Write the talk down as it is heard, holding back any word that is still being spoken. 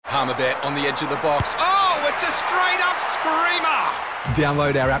Palmerbet on the edge of the box. Oh, it's a straight-up screamer!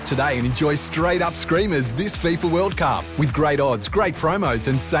 Download our app today and enjoy straight-up screamers this FIFA World Cup with great odds, great promos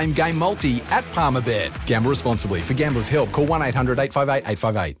and same-game multi at Palmerbet. Gamble responsibly. For Gamblers' Help, call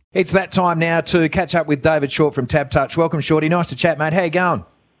 1-800-858-858. It's that time now to catch up with David Short from Tab Touch. Welcome, Shorty. Nice to chat, mate. How you going?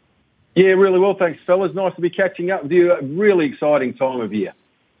 Yeah, really well, thanks, fellas. Nice to be catching up with you. A really exciting time of year.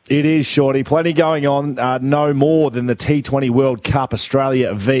 It is, Shorty. Plenty going on. No more than the T20 World Cup,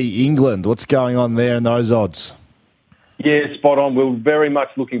 Australia v England. What's going on there in those odds? Yeah, spot on. We're very much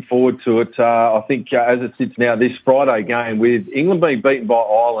looking forward to it. I think as it sits now, this Friday game with England being beaten by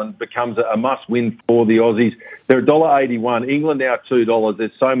Ireland becomes a must-win for the Aussies. They're $1.81. England now $2.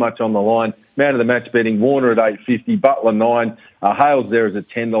 There's so much on the line. Man of the match betting, Warner at $8.50, Butler $9. Hales there is a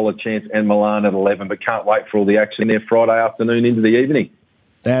 $10 chance and Milan at $11. But can't wait for all the action there Friday afternoon into the evening.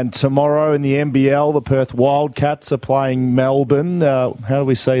 And tomorrow in the NBL, the Perth Wildcats are playing Melbourne. How do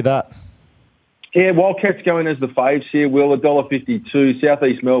we see that? Yeah, Wildcats going as the faves here, Will, $1.52. South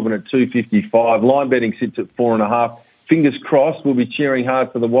East Melbourne at $2.55. Line betting sits at 4.5. Fingers crossed, we'll be cheering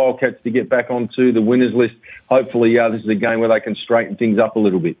hard for the Wildcats to get back onto the winners list. Hopefully, this is a game where they can straighten things up a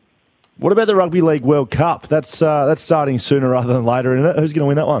little bit. What about the Rugby League World Cup? That's starting sooner rather than later, isn't it? Who's going to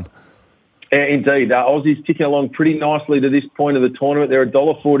win that one? Indeed. Aussies ticking along pretty nicely to this point of the tournament. They're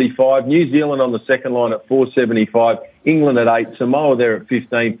 $1.45. New Zealand on the second line at $4.75. England at 8. Samoa there at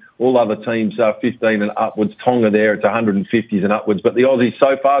 15. All other teams are 15 and upwards. Tonga there at 150s and upwards. But the Aussies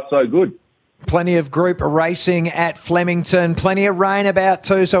so far so good. Plenty of group racing at Flemington. Plenty of rain about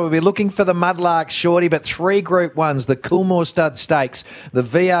too, so we'll be looking for the Mudlark, Shorty. But 3 Group 1s, the Coolmore Stud Stakes, the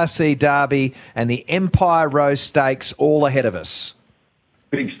VRC Derby and the Empire Rose Stakes all ahead of us.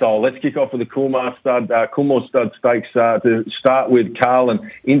 Big style. Let's kick off with the Coolmore Stud Stakes to start with. Carl, and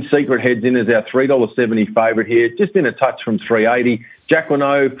In Secret heads in as our $3.70 favourite here, just in a touch from $3.80. Jack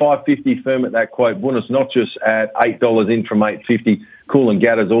Renault, $5.50 firm at that quote. Buenos Noches at $8 in from $8.50. Cool and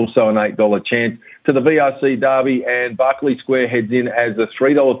Gatter's also an $8 chance. To the VRC Derby, and Berkeley Square heads in as a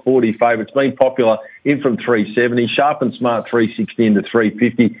 $3.40 favourite. It's been popular in from $3.70. Sharp and Smart $3.60 into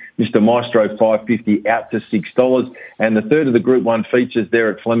 $3.50. Mr. Maestro $5.50 out to $6. And the third of the Group 1 features there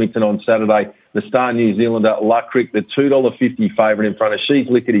at Flemington on Saturday. The star New Zealander Luck Creek, the $2.50 favourite in front of She's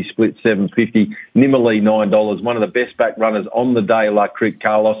Lickety Split $7.50. Nimmerly $9. One of the best back runners on the day, Luck Creek.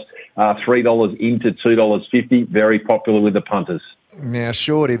 Carlos $3 into $2.50. Very popular with the punters. Now,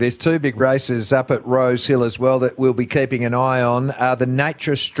 Shorty, there's 2 big races up at Rose Hill as well that we'll be keeping an eye on. The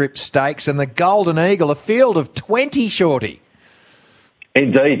Nature Strip Stakes and the Golden Eagle, a field of 20, Shorty.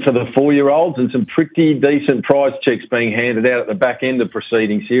 Indeed, for the 4-year-olds, and some pretty decent prize checks being handed out at the back end of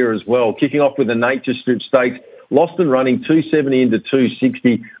proceedings here as well. Kicking off with the Nature Strip Stakes, Lost and Running $2.70 into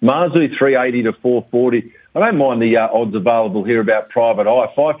 $2.60, Marzu $3.80 to $4.40. I don't mind the odds available here about Private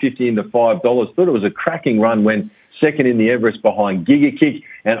Eye, $5.50 into $5. Thought it was a cracking run when second in the Everest behind Giga Kick,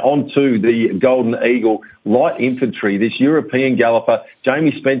 and on to the Golden Eagle Light Infantry, this European galloper.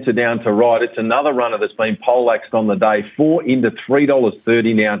 Jamie Spencer down to ride. It's another runner that's been poleaxed on the day, 4 into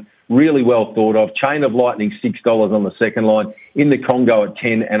 $3.30 now. Really well thought of. Chain of Lightning, $6 on the second line. In the Congo at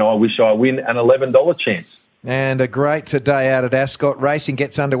 10, and I Wish I Win, an $11 chance. And a great today out at Ascot. Racing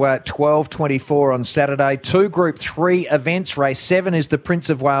gets underway at 12:24 on Saturday. 2 Group 3 events. Race 7 is the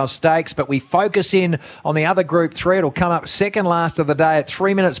Prince of Wales Stakes, but we focus in on the other Group 3. It'll come up second last of the day at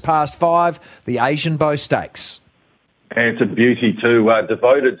 3 minutes past 5, the Asian Bow Stakes. And it's a beauty too.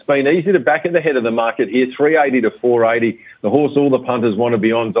 Devoted. It's been easy to back at the head of the market here, $3.80 to $4.80. The horse all the punters want to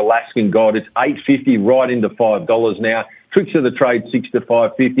be on, Alaskan God. It's $8.50 right into $5 now. Tricks of the Trade, $6 to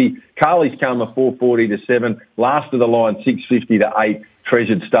 $5.50. Carly's Karma, $4.40 to $7. Last of the line, $6.50 to $8.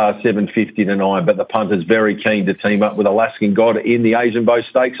 Treasured Star, $7.50 to $9. But the punters very keen to team up with Alaskan God in the Asian Bow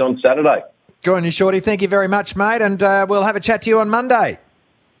Stakes on Saturday. Good on you, Shorty. Thank you very much, mate. And we'll have a chat to you on Monday.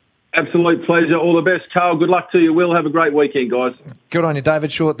 Absolute pleasure. All the best, Carl. Good luck to you, Will. Have a great weekend, guys. Good on you,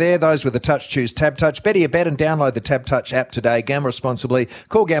 David Short there. Those with the touch, choose Tab Touch. Better your bet and download the Tab Touch app today. Gamble responsibly.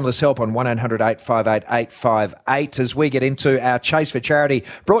 Call Gamblers Help on 1-800-858-858 as we get into our Chase for Charity.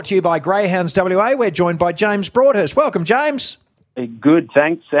 Brought to you by Greyhounds WA. We're joined by James Broadhurst. Welcome, James. Good,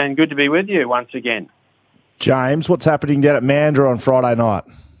 thanks, and good to be with you once again. James, what's happening down at Mandurah on Friday night?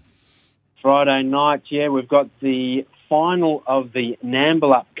 Friday night, yeah, we've got the final of the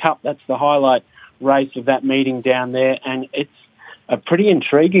Nambulla Cup. That's the highlight race of that meeting down there, and it's a pretty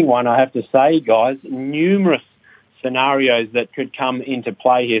intriguing one, I have to say, guys. Numerous scenarios that could come into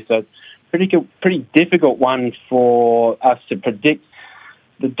play here, so it's pretty difficult one for us to predict.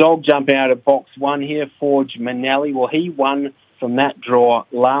 The dog jump out of box 1 here, Forge Manelli. Well, he won from that draw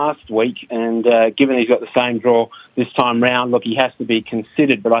last week, and given he's got the same draw this time round, look, he has to be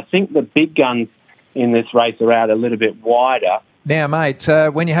considered. But I think the big guns in this race are out a little bit wider. Now, mate,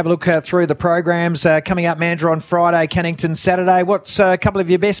 when you have a look through the programs, coming up Mandurah on Friday, Cannington Saturday, what's a couple of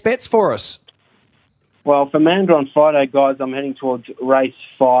your best bets for us? Well, for Mandurah on Friday, guys, I'm heading towards race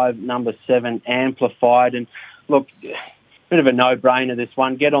 5, number 7, Amplified. And look, bit of a no-brainer, this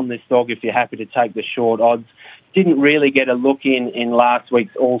one. Get on this dog if you're happy to take the short odds. Didn't really get a look in last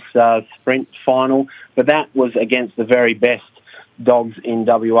week's All-Stars Sprint final, but that was against the very best dogs in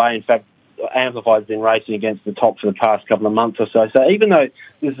WA. In fact, Amplified's been racing against the top for the past couple of months or so. So even though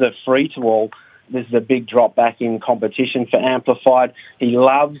this is a free-to-all, this is a big drop back in competition for Amplified. He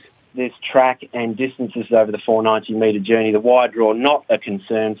loves this track and distances over the 490-metre journey. The wide draw, not a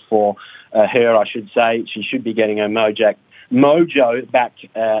concern for her, I should say. She should be getting her mojo back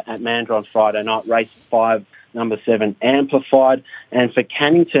at Mandurah on Friday night. Race 5, number 7, Amplified. And for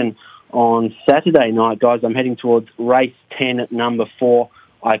Cannington on Saturday night, guys, I'm heading towards race 10, number 4,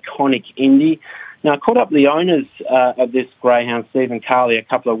 Iconic Indy. Now, I caught up the owners of this greyhound, Steve and Carly, a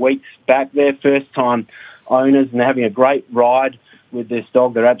couple of weeks back. They're first-time owners, and they're having a great ride with this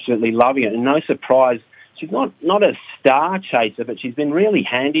dog. They're absolutely loving it. And no surprise, she's not a star chaser, but she's been really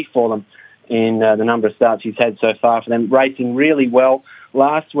handy for them in the number of starts she's had so far for them, racing really well.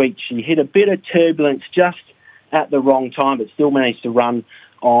 Last week, she hit a bit of turbulence just at the wrong time, but still managed to run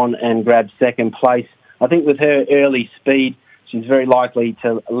on and grab second place. I think with her early speed, she's very likely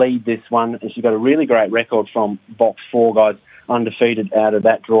to lead this one, and she's got a really great record from box 4, guys, undefeated out of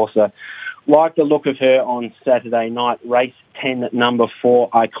that draw. So like the look of her on Saturday night, race 10, number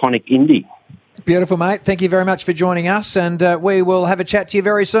 4, Iconic Indy. Beautiful, mate. Thank you very much for joining us, and we will have a chat to you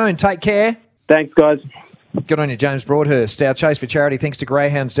very soon. Take care. Thanks, guys. Good on you, James Broadhurst. Our chase for charity thanks to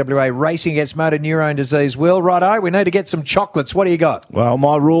Greyhounds WA, racing against motor neurone disease. Will, righto, we need to get some chocolates. What do you got? Well,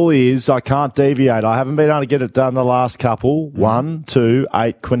 my rule is I can't deviate. I haven't been able to get it done the last couple. 1, 2,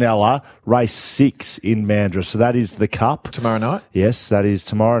 8, Quinella, race 6 in Mandurah. So that is the Cup. Tomorrow night? Yes, that is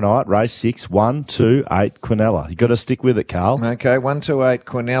tomorrow night, race 6, 1, 2, 8, Quinella. You've got to stick with it, Carl. Okay, 1, 2, 8,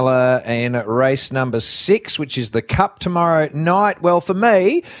 Quinella, and race number 6, which is the Cup tomorrow night. Well, for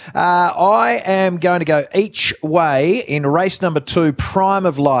me, I am going to go each way in race number 2, Prime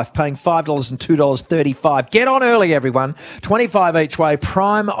of Life, paying $5 and $2.35. Get on early, everyone. 25 each way,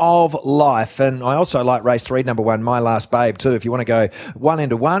 Prime of Life. And I also like race 3, number 1, My Last Babe, too. If you want to go 1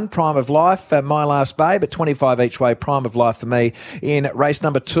 into 1, Prime of Life, My Last Babe, at 25 each way, Prime of Life for me in race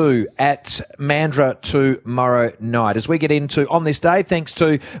number 2 at Mandurah tomorrow night. As we get into On This Day, thanks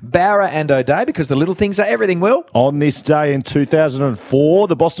to Bowra and O'Day, because the little things are everything, Will. On this day in 2004,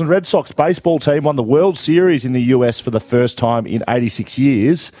 the Boston Red Sox baseball team won the World Series in the US for the first time in 86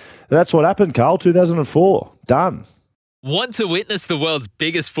 years. That's what happened, Carl, 2004. Done. Want to witness the world's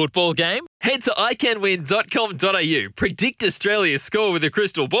biggest football game? Head to iCanWin.com.au, predict Australia's score with a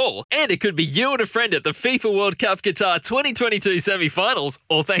crystal ball, and it could be you and a friend at the FIFA World Cup Qatar 2022 semi-finals,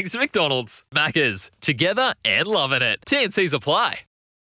 all thanks to McDonald's. Maccas, together and loving it. TNCs apply.